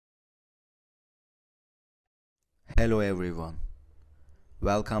Hello everyone,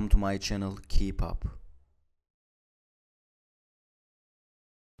 welcome to my channel. Keep up.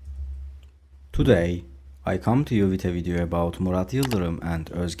 Today, I come to you with a video about Murat and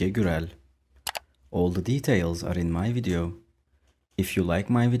Özge Gürel. All the details are in my video. If you like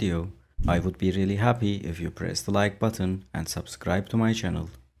my video, I would be really happy if you press the like button and subscribe to my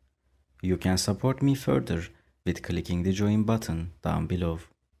channel. You can support me further with clicking the join button down below.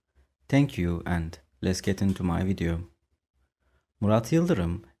 Thank you and let's get into my video. Murat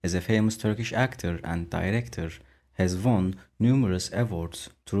Yıldırım is a famous Turkish actor and director, has won numerous awards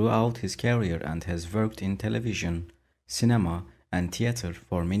throughout his career and has worked in television, cinema and theater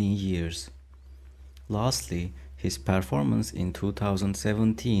for many years. Lastly, his performance in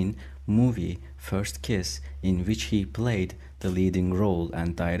 2017 movie First Kiss, in which he played the leading role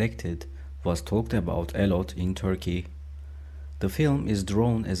and directed, was talked about a lot in Turkey. The film is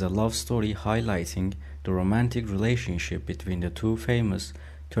drawn as a love story highlighting the romantic relationship between the two famous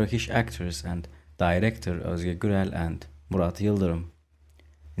Turkish actors and director Özge Gürel and Murat Yıldırım.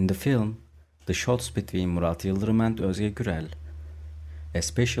 In the film, the shots between Murat Yıldırım and Özge Gürel,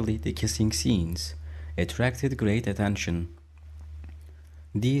 especially the kissing scenes, attracted great attention.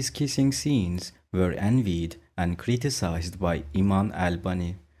 These kissing scenes were envied and criticized by Iman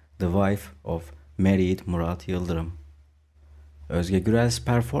Elbani, the wife of married Murat Yıldırım. Özge Gürel's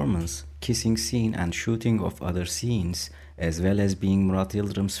performance, kissing scene and shooting of other scenes, as well as being Murat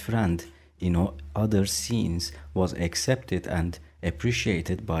Yıldırım's friend in other scenes, was accepted and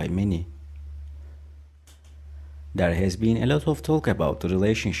appreciated by many. There has been a lot of talk about the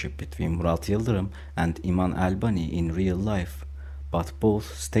relationship between Murat Yıldırım and Iman Elbani in real life, but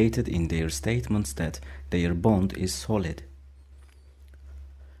both stated in their statements that their bond is solid.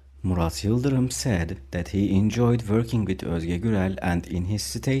 Murat Yıldırım said that he enjoyed working with Özge Gürel, and in his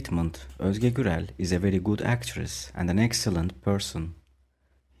statement, Özge Gürel is a very good actress and an excellent person.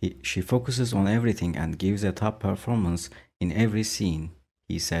 She focuses on everything and gives a top performance in every scene,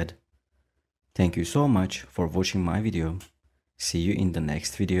 he said. Thank you so much for watching my video. See you in the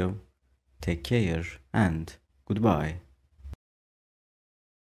next video. Take care and goodbye.